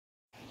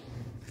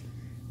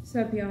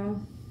What's up, y'all?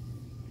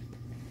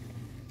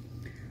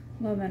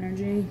 Love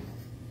energy.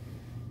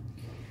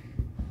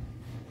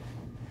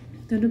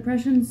 The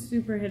depression's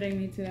super hitting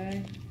me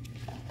today.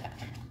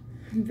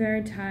 I'm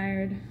very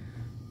tired.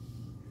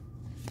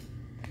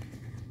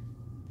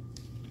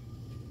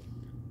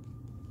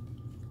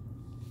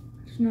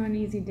 It's not an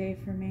easy day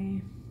for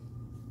me.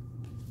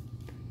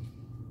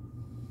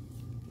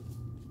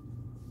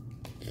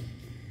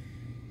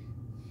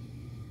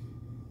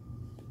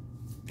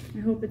 I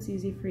hope it's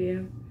easy for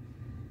you.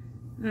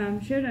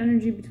 Shared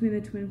energy between the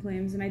twin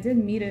flames, and I did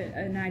meet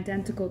an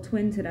identical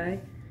twin today.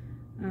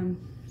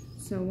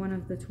 So one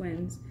of the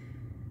twins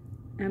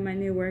at my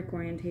new work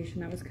orientation.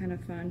 That was kind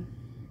of fun.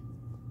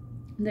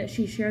 That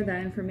she shared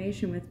that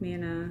information with me,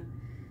 and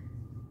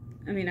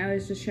I mean, I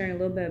was just sharing a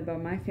little bit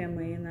about my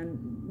family, and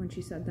then when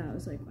she said that, I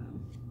was like,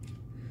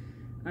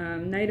 wow.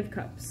 Knight of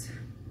Cups.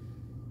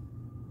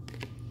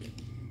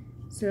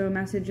 So a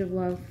message of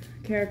love,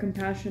 care,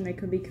 compassion. They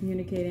could be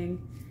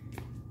communicating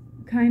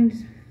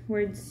kind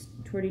words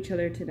toward each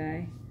other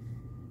today.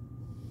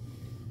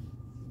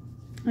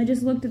 I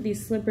just looked at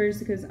these slippers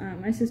because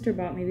my sister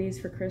bought me these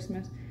for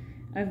Christmas.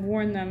 I've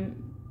worn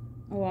them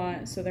a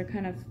lot, so they're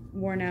kind of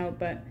worn out,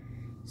 but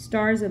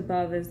Stars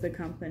Above is the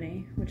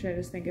company, which I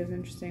just think is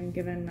interesting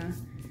given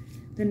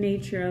the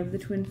nature of the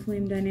twin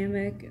flame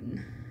dynamic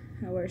and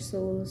how our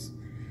souls,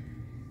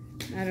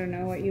 I don't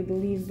know what you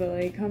believe, but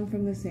like come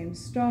from the same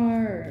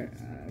star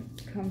or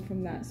come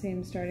from that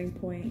same starting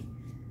point.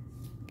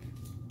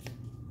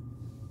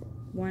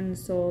 One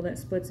soul that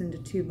splits into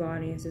two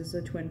bodies is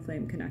a twin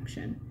flame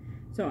connection.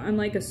 So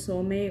unlike a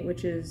soulmate,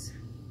 which is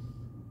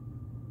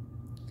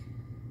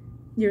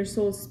your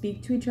souls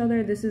speak to each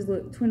other, this is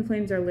twin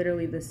flames are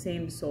literally the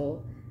same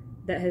soul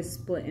that has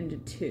split into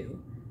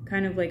two.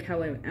 Kind of like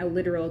how a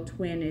literal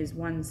twin is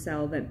one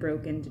cell that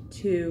broke into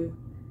two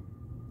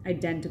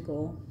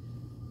identical.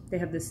 They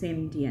have the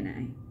same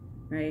DNA,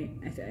 right?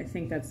 I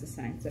think that's the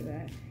science of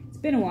it. It's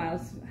been a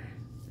while.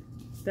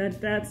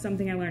 That's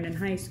something I learned in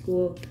high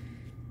school.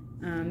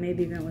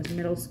 Maybe even it was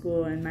middle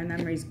school, and my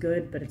memory's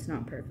good, but it's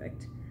not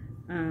perfect.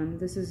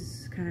 This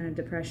is kind of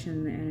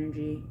depression, the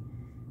energy,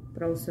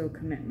 but also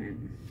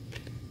commitment.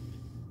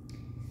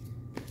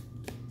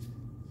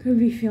 Could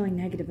be feeling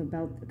negative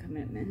about the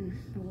commitment,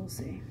 but we'll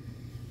see.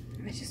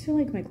 I just feel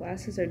like my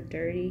glasses are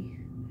dirty.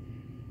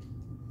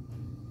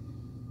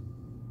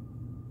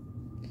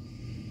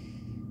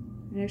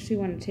 I actually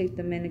want to take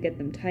them in and get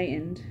them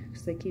tightened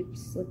because they keep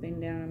slipping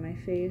down on my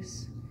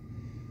face.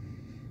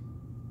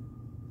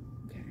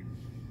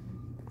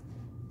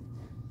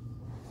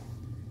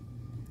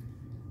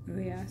 Oh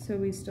yeah, so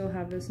we still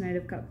have this Knight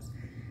of Cups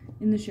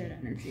in the shared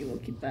energy. We'll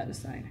keep that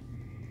aside.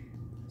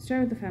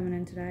 Start with the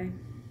feminine today.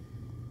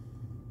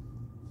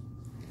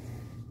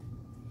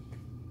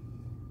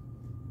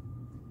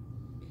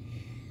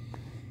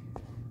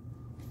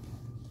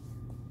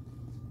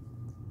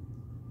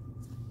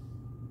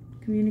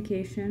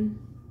 Communication.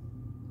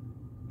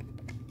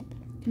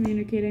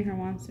 Communicating her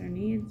wants, her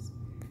needs,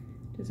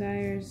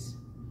 desires,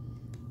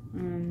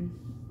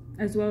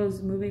 as well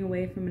as moving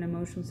away from an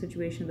emotional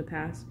situation of the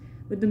past.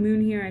 With the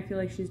moon here, I feel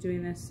like she's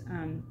doing this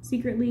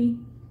secretly.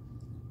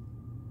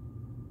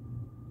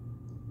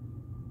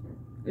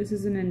 This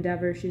is an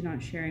endeavor she's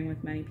not sharing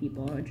with many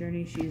people. A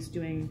journey she's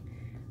doing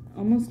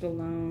almost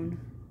alone.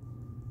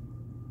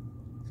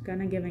 It's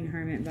kind of giving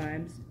hermit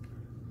vibes.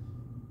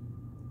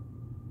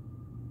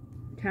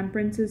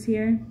 Temperance is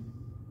here.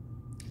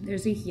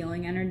 There's a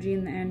healing energy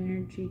in the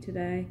energy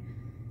today.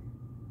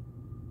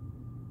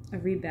 A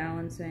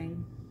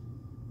rebalancing.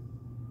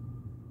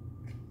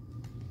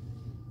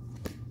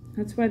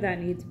 That's why that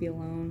need to be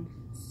alone.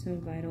 It's so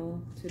vital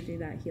to do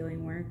that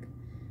healing work.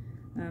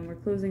 We're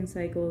closing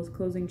cycles,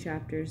 closing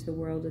chapters. The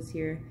world is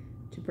here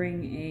to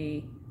bring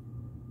a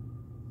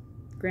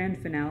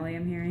grand finale,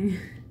 I'm hearing,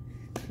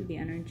 to the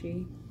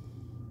energy.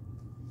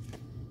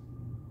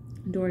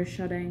 Doors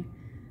shutting.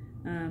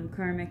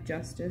 Karmic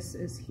justice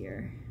is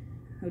here.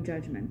 Oh,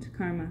 judgment.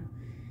 Karma.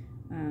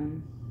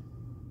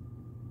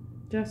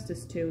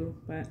 Justice too,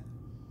 but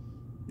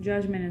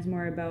judgment is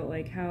more about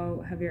like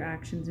how have your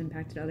actions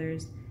impacted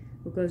others.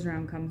 What goes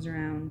around comes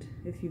around.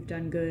 If you've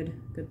done good,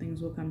 good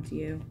things will come to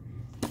you,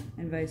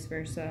 and vice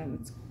versa.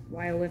 It's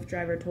why a Lyft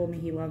driver told me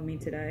he loved me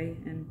today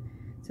and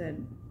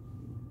said,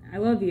 I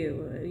love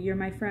you, you're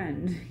my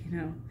friend, you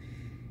know,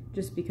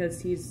 just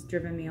because he's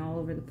driven me all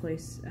over the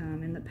place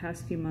in the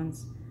past few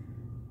months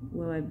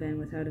while I've been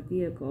without a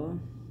vehicle.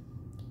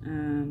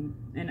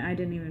 And I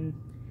didn't even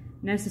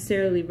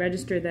necessarily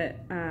register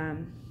that,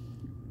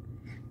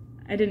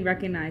 I didn't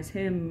recognize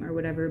him or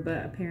whatever,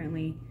 but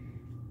apparently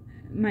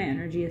my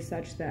energy is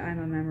such that I'm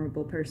a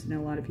memorable person in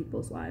a lot of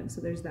people's lives.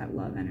 So there's that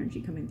love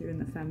energy coming through in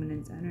the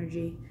feminine's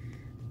energy.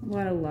 A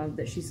lot of love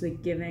that she's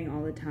like giving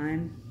all the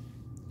time.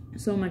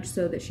 So much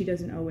so that she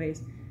doesn't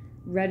always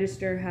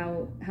register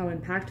how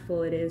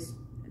impactful it is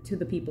to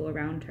the people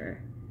around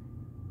her.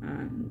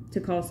 To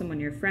call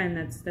someone your friend,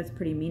 that's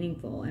pretty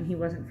meaningful. And he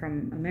wasn't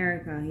from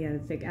America. He had a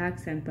thick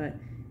accent, but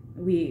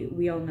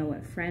we all know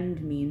what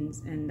friend means,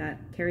 and that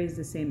carries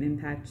the same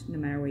impact no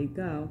matter where you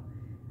go.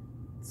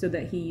 So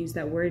that he used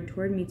that word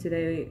toward me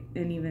today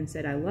and even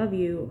said, I love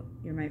you,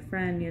 you're my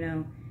friend,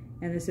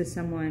 and this is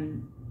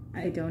someone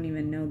I don't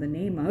even know the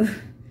name of.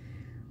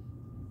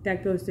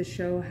 That goes to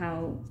show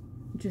how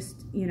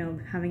just,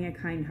 having a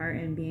kind heart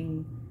and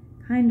being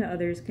kind to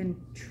others can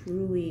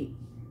truly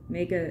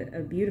make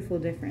a beautiful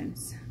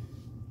difference.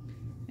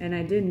 And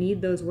I did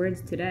need those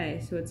words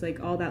today. So it's like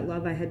all that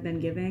love I had been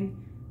giving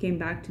came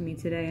back to me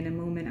today. In a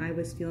moment I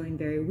was feeling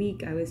very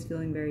weak, I was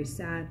feeling very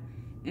sad,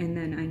 and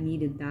then I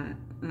needed that.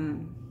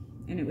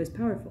 And it was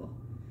powerful.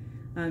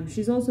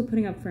 She's also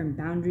putting up firm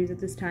boundaries at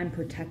this time,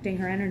 protecting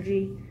her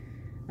energy.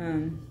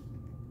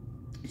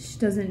 She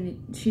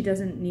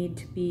doesn't need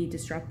to be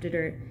disrupted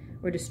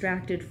or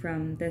distracted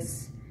from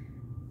this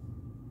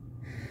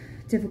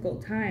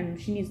difficult time.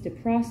 She needs to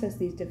process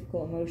these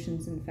difficult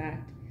emotions, in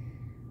fact,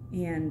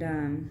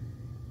 and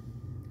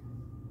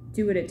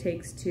do what it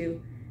takes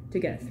to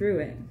get through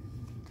it.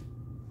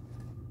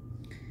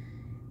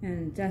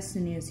 And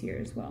destiny is here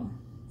as well.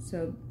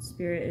 So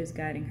Spirit is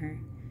guiding her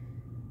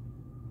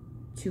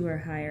to her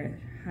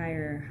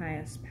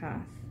highest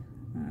path.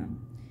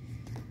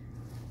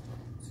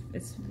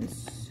 It's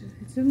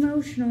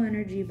emotional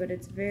energy, but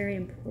it's very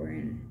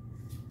important.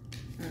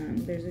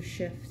 There's a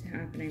shift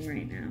happening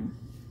right now.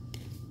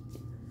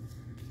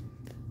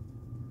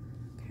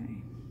 Okay,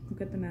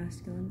 look at the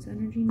masculine's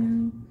energy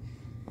now.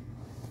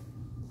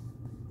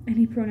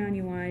 Any pronoun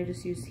you want, I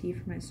just use he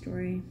for my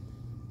story.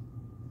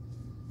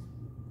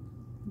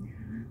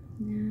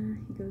 Nah,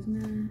 he goes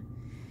nah.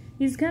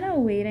 He's kind of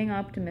waiting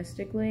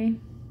optimistically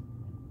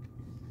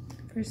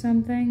for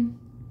something.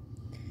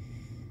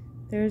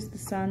 There's the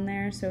sun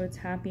there, so it's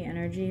happy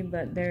energy,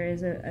 but there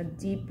is a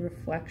deep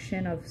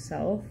reflection of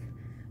self,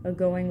 a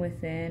going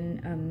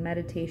within, a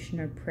meditation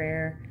or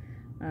prayer,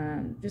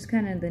 just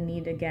kind of the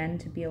need again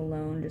to be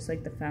alone, just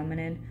like the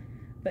feminine.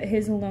 But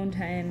his alone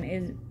time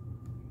is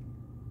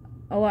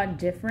a lot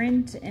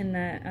different in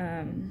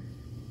that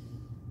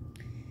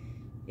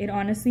it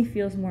honestly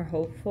feels more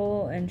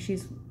hopeful, and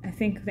I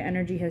think the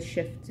energy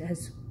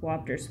has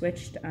swapped or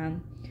switched,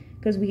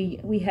 because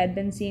we had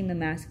been seeing the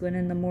masculine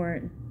in the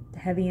more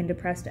heavy and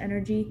depressed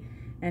energy,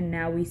 and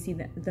now we see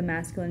the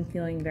masculine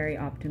feeling very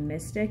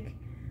optimistic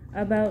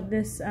about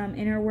this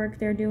inner work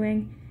they're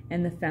doing,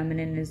 and the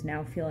feminine is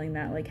now feeling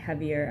that like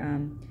heavier,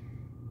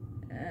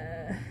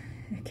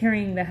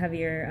 carrying the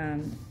heavier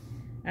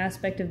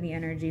aspect of the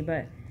energy,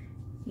 but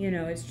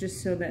it's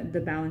just so that the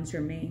balance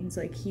remains.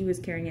 Like he was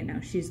carrying it, now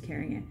she's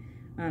carrying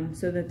it,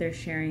 so that they're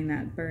sharing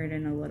that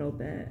burden a little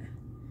bit.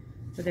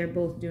 But they're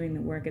both doing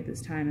the work at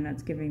this time, and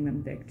that's giving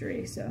them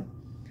victory. So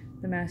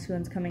the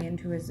masculine's coming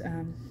into his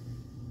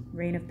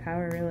reign of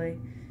power, really.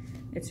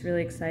 It's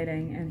really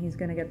exciting, and he's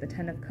going to get the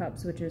 10 of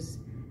Cups, which is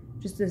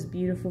just this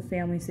beautiful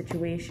family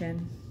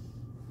situation.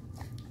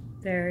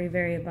 Very,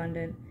 very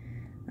abundant,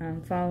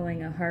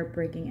 following a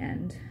heartbreaking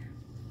end.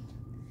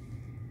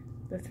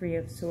 The 3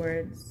 of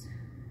Swords,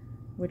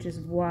 which is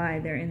why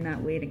they're in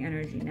that waiting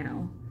energy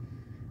now,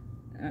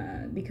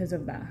 because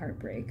of that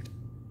heartbreak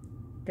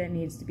that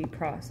needs to be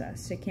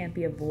processed. It can't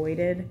be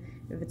avoided.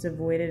 If it's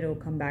avoided, it'll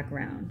come back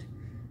around.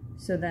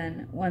 So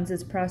then once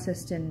it's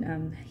processed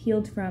and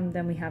healed from,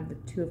 then we have the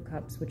 2 of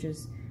Cups, which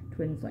is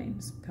twin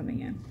flames coming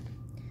in.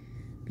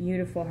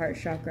 Beautiful heart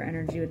chakra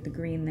energy with the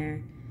green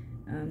there.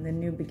 The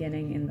new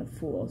beginning in the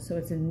Fool. So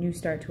it's a new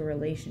start to a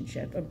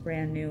relationship, a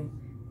brand new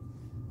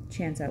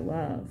chance at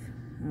love.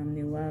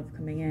 New love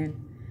coming in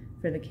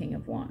for the King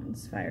of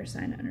Wands, fire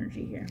sign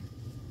energy here.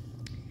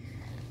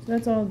 So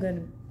that's all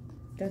good.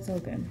 That's all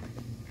good.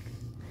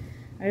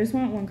 I just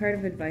want one card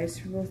of advice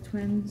for both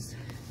twins.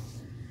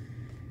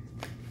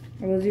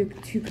 Or we'll do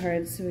 2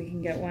 cards so we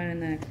can get one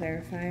and then a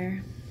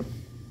clarifier.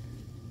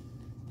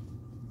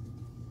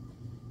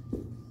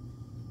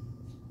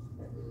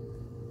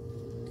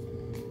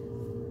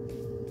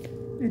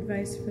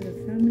 Advice for the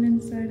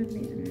feminine side of the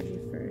energy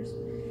first.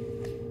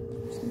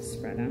 I'm just going to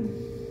spread them.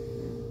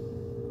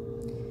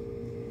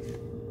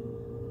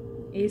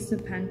 Ace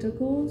of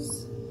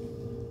Pentacles,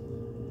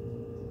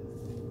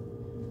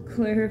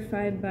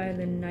 clarified by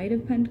the Knight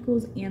of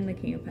Pentacles and the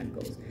King of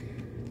Pentacles.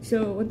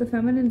 So what the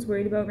feminine's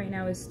worried about right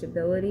now is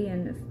stability,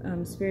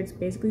 and Spirit's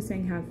basically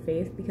saying have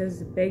faith,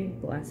 because a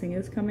big blessing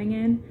is coming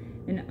in,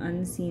 an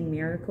unseen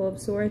miracle of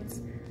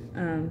sorts.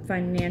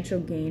 Financial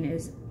gain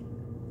is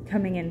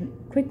coming in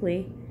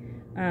quickly,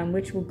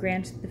 which will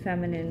grant the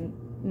feminine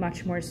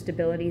much more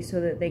stability so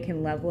that they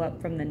can level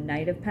up from the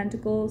Knight of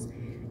Pentacles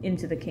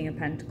into the King of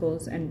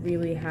Pentacles and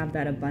really have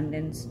that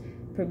abundance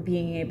for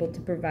being able to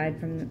provide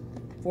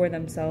for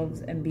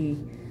themselves and be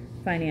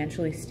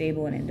financially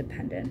stable and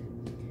independent.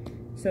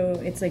 So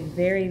it's like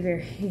very,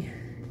 very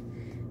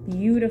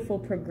beautiful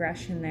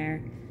progression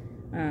there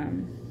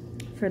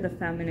for the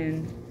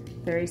feminine.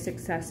 Very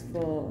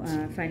successful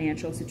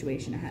financial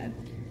situation ahead,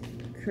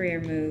 career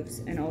moves,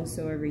 and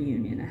also a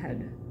reunion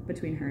ahead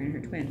between her and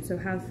her twin. So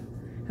have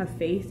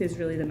faith is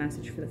really the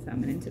message for the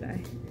feminine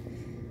today.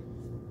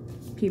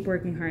 Keep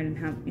working hard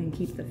and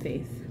keep the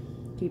faith.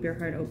 Keep your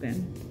heart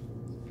open.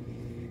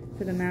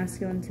 for the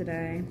masculine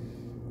today.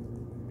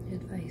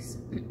 Advice.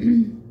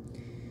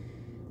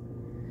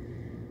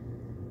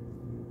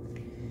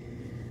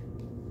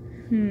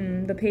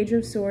 The Page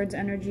of Swords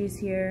energies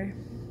here.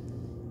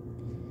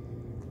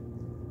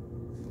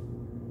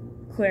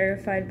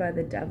 Clarified by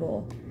the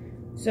Devil.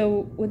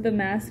 So with the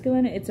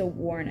masculine, it's a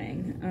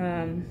warning.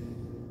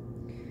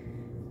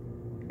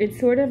 It's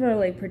sort of a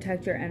like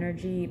protect your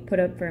energy, put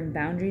up firm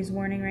boundaries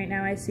warning right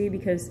now, I see,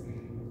 because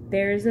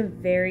there's a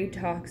very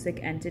toxic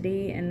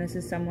entity, and this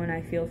is someone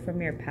I feel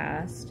from your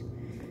past.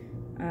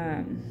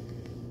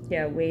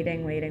 Yeah,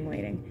 waiting.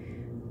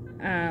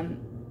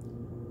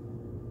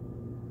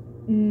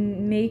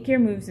 Make your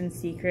moves in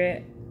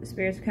secret.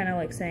 Spirit's kind of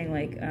like saying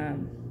like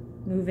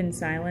move in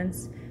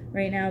silence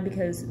right now,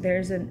 because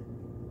there's an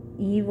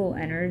evil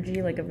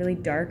energy, like a really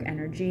dark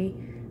energy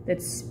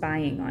that's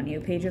spying on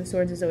you. Page of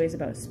Swords is always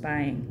about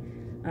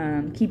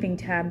spying, keeping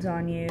tabs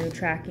on you,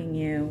 tracking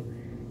you,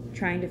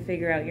 trying to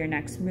figure out your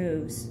next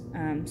moves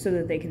so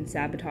that they can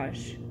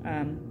sabotage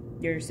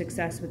your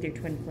success with your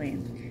twin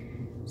flame.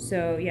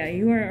 So yeah,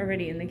 you are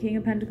already in the King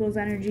of Pentacles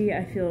energy.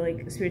 I feel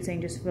like Spirit's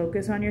saying just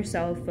focus on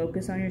yourself,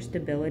 focus on your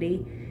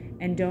stability,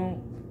 and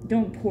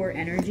don't pour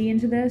energy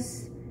into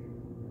this,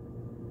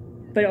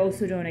 but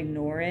also don't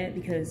ignore it,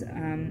 because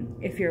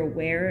if you're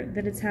aware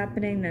that it's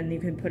happening, then you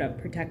can put up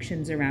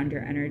protections around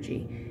your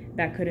energy.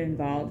 That could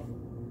involve,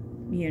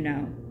 you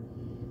know,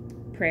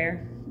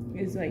 prayer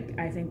is like,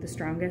 I think, the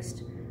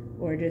strongest,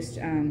 or just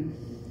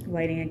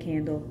lighting a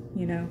candle,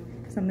 you know,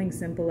 something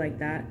simple like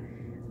that.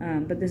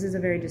 But this is a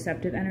very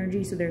deceptive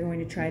energy, so they're going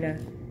to try to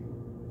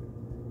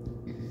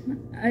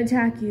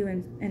attack you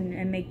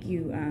and make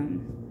you,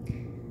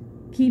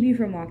 keep you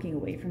from walking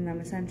away from them,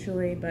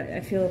 essentially. But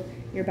I feel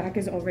your back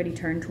is already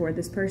turned toward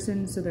this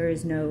person, so there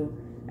is no,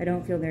 I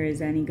don't feel there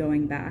is any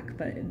going back,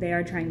 but they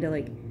are trying to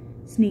like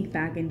sneak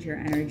back into your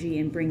energy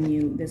and bring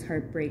you this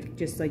heartbreak,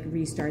 just like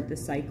restart the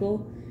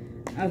cycle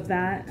of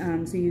that.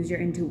 So use your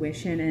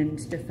intuition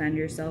and defend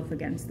yourself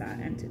against that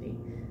entity.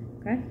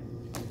 Okay,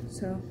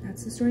 so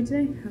that's the story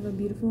today. Have a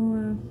beautiful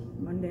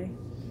Monday.